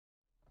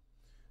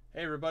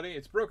Hey everybody,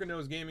 it's Broken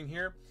Nose Gaming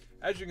here.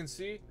 As you can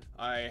see,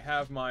 I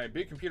have my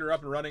big computer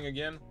up and running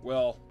again.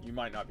 Well, you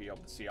might not be able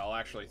to see. I'll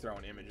actually throw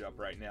an image up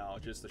right now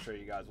just to show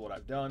you guys what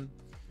I've done.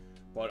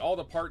 But all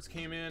the parts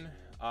came in.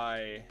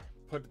 I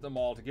put them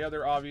all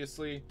together,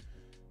 obviously.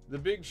 The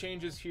big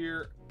changes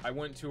here, I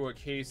went to a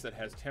case that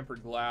has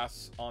tempered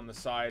glass on the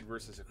side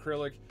versus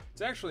acrylic.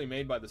 It's actually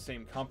made by the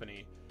same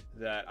company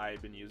that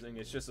I've been using.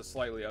 It's just a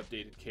slightly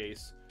updated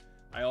case.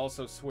 I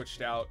also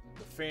switched out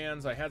the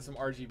fans. I had some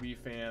RGB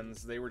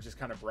fans. They were just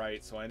kind of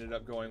bright, so I ended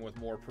up going with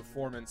more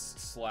performance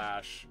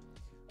slash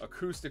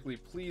acoustically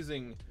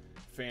pleasing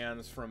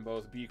fans from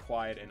both Be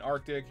Quiet and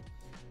Arctic.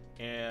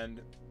 And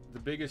the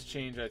biggest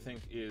change, I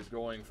think, is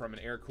going from an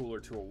air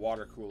cooler to a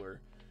water cooler.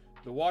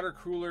 The water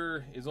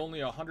cooler is only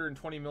a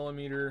 120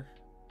 millimeter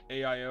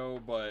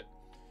AIO, but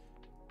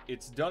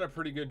it's done a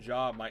pretty good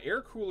job. My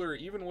air cooler,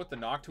 even with the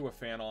Noctua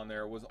fan on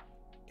there, was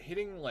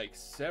hitting like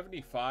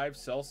 75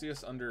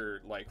 Celsius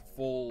under like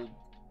full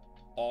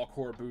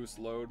all-core boost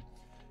load.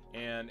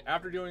 And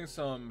after doing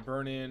some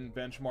burn-in,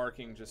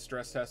 benchmarking, just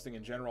stress testing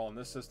in general on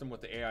this system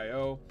with the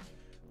AIO,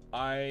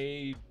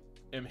 I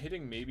am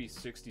hitting maybe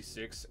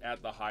 66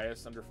 at the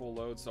highest under full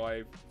load. So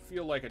I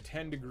feel like a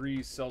 10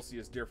 degrees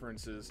Celsius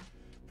difference is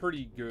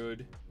pretty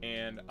good,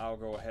 and I'll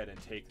go ahead and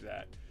take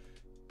that.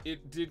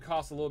 It did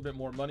cost a little bit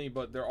more money,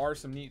 but there are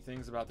some neat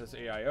things about this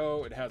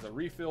AIO. It has a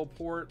refill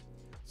port,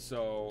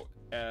 so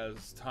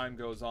as time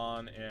goes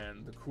on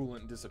and the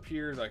coolant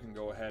disappears, I can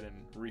go ahead and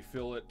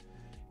refill it.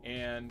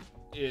 And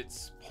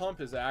its pump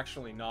is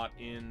actually not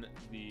in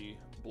the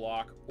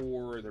block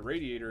or the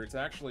radiator. It's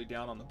actually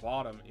down on the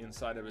bottom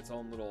inside of its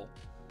own little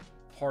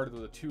part of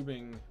the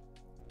tubing,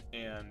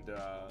 and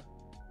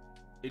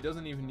it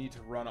doesn't even need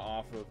to run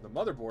off of the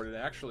motherboard. It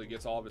actually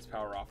gets all of its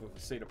power off of the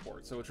SATA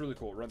port. So it's really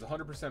cool. It runs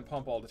 100%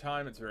 pump all the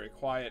time. It's very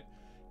quiet,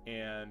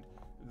 and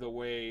the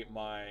way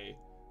my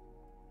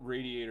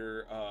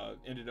radiator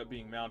ended up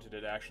being mounted,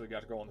 it actually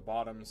got to go on the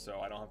bottom, so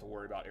I don't have to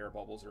worry about air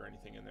bubbles or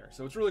anything in there.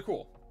 So it's really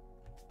cool.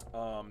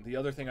 The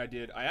other thing I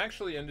did, I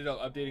actually ended up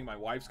updating my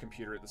wife's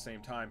computer at the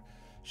same time.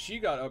 She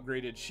got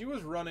upgraded. She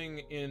was running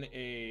in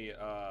a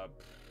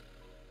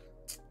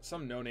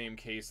some no-name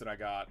case that I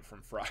got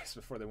from Fry's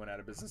before they went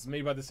out of business. It's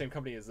made by the same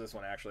company as this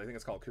one, actually. I think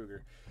it's called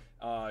Cougar.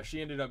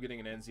 She ended up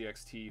getting an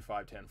NZXT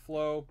 510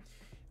 Flow.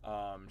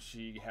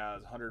 She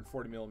has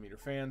 140 millimeter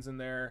fans in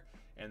there,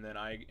 and then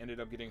I ended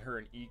up getting her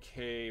an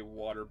EK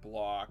water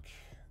block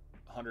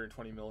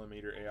 120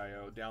 millimeter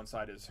AIO.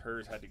 Downside is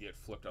hers had to get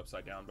flipped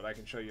upside down, but I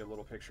can show you a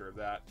little picture of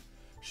that.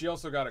 She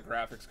also got a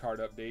graphics card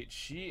update.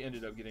 She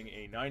ended up getting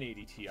a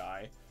 980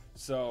 Ti.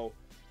 So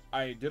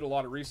I did a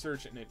lot of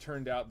research, and it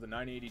turned out the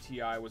 980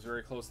 Ti was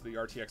very close to the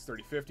RTX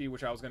 3050,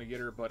 which I was going to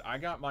get her, but I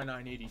got my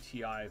 980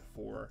 Ti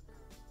for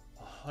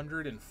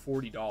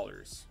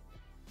 $140.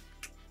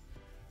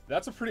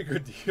 That's a pretty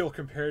good deal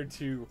compared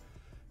to,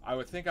 I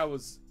would think I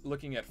was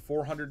looking at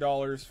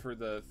 $400 for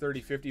the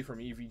 3050 from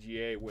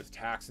EVGA with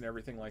tax and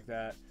everything like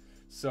that.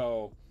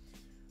 So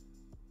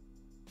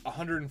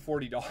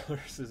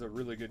 $140 is a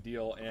really good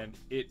deal, and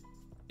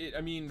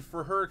I mean,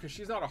 for her, because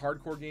she's not a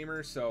hardcore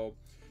gamer, so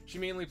she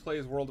mainly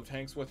plays World of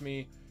Tanks with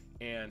me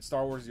and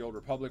Star Wars: The Old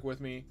Republic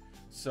with me.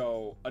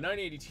 So a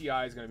 980 Ti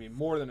is going to be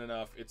more than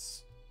enough.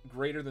 It's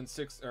greater than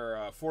 4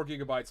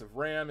 gigabytes of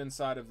RAM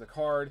inside of the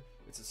card.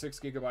 It's a 6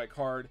 gigabyte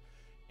card,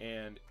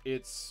 and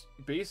it's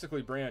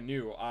basically brand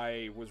new.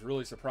 I was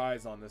really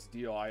surprised on this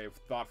deal. I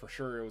thought for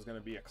sure it was going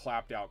to be a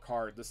clapped out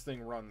card. This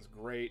thing runs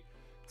great.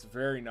 It's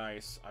very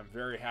nice. I'm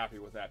very happy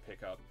with that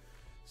pickup.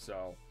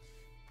 So,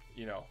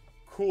 you know,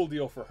 cool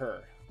deal for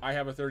her. I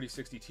have a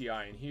 3060 Ti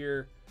in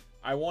here.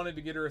 I wanted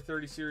to get her a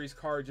 30 series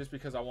card just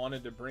because I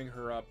wanted to bring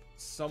her up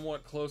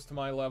somewhat close to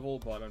my level,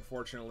 but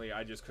unfortunately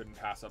I just couldn't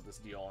pass up this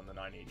deal on the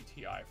 980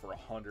 Ti for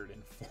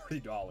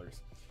 $140.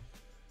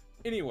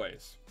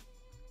 Anyways,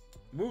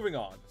 moving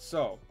on.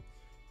 So,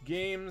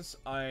 games,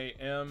 I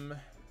am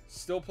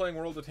still playing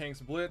World of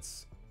Tanks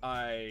Blitz.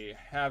 I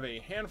have a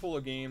handful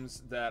of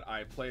games that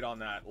I played on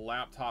that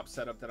laptop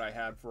setup that I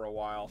had for a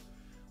while.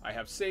 I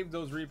have saved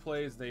those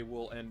replays. They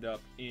will end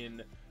up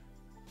in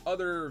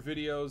other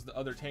videos, the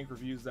other tank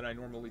reviews that I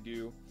normally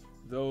do.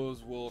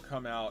 Those will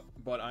come out,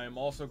 but I am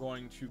also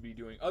going to be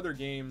doing other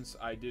games.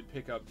 I did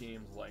pick up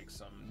games like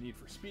some Need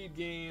for Speed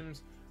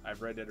games. I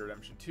have Red Dead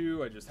Redemption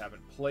 2. I just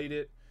haven't played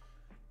it.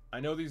 I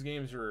know these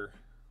games are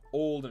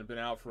old and have been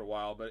out for a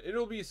while, but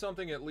it'll be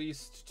something at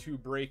least to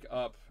break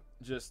up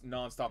just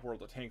non-stop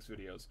World of Tanks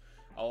videos.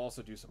 I'll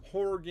also do some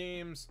horror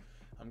games.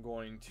 I'm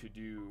going to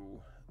do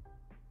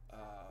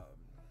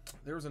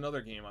there was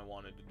another game I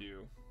wanted to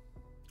do.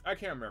 I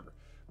can't remember.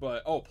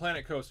 But, oh,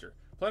 Planet Coaster.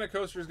 Planet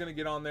Coaster is going to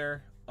get on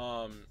there,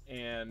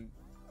 and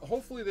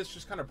hopefully this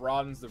just kind of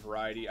broadens the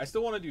variety. I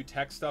still want to do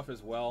tech stuff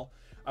as well.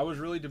 I was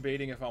really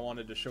debating if I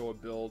wanted to show a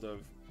build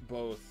of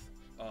both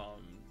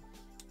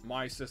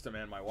my system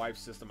and my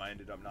wife's system. I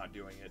ended up not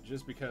doing it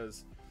just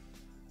because,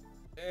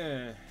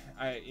 that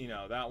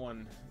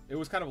one, it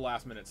was kind of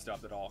last minute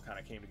stuff that all kind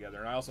of came together,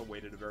 and I also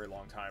waited a very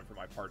long time for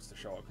my parts to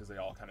show up because they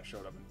all kind of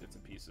showed up in bits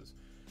and pieces.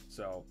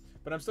 So,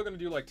 but I'm still going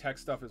to do like tech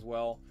stuff as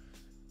well.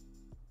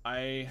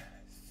 I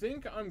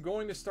think I'm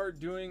going to start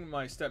doing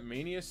my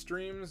Stepmania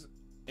streams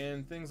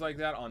and things like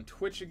that on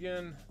Twitch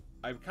again.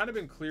 I've kind of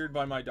been cleared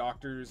by my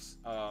doctors.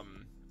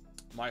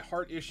 My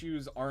heart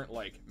issues aren't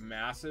like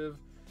massive.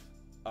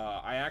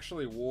 I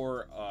actually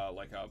wore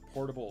like a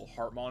portable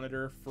heart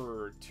monitor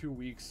for 2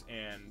 weeks,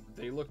 and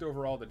they looked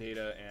over all the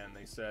data and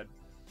they said,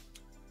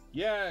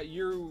 yeah,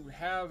 you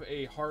have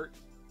a heart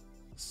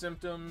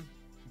symptom,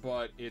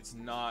 but it's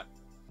not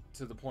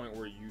to the point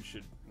where you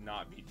should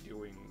not be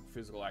doing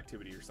physical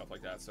activity or stuff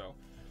like that. So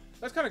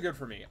that's kind of good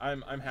for me.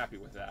 I'm happy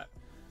with that.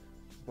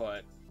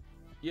 But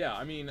yeah,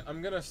 I mean,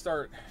 I'm gonna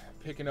start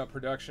picking up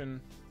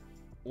production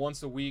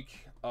once a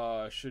week.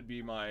 Should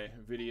be my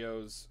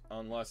videos,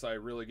 unless I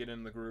really get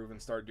in the groove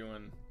and start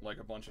doing like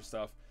a bunch of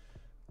stuff.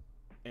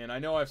 And I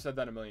know I've said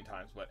that a million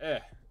times, but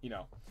you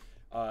know,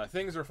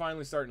 things are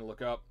finally starting to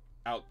look up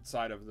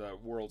outside of the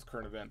world's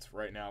current events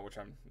right now, which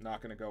I'm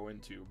not going to go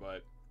into.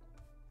 But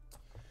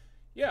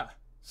yeah,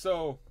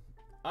 so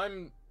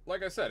I'm,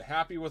 like I said,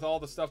 happy with all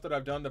the stuff that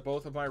I've done to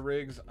both of my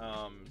rigs.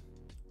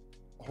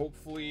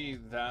 Hopefully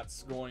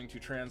that's going to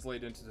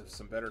translate into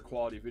some better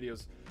quality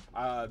videos.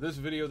 This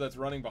video that's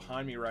running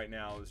behind me right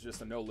now is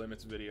just a no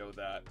limits video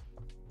that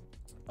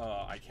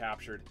I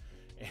captured,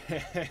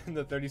 and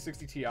the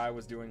 3060 Ti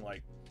was doing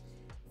like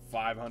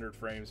 500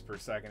 frames per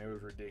second. It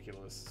was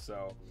ridiculous.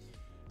 So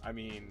I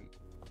mean,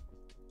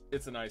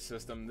 it's a nice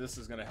system. This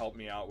is going to help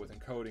me out with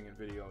encoding and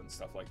video and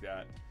stuff like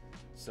that.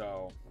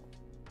 So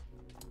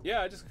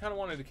yeah, I just kind of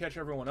wanted to catch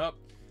everyone up.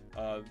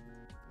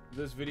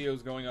 This video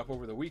is going up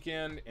over the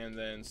weekend, and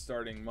then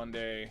starting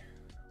Monday,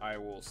 I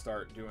will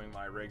start doing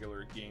my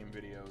regular game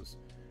videos.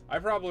 I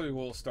probably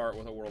will start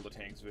with a World of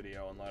Tanks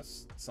video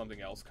unless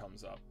something else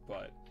comes up.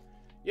 But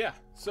yeah,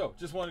 so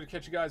just wanted to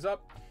catch you guys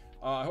up.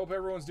 I hope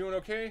everyone's doing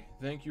okay.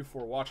 Thank you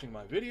for watching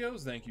my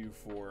videos. Thank you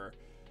for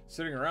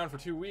sitting around for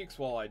 2 weeks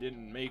while I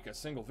didn't make a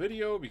single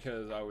video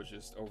because I was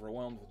just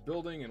overwhelmed with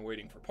building and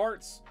waiting for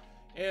parts.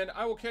 And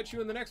I will catch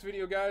you in the next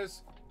video,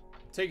 guys.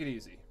 Take it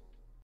easy.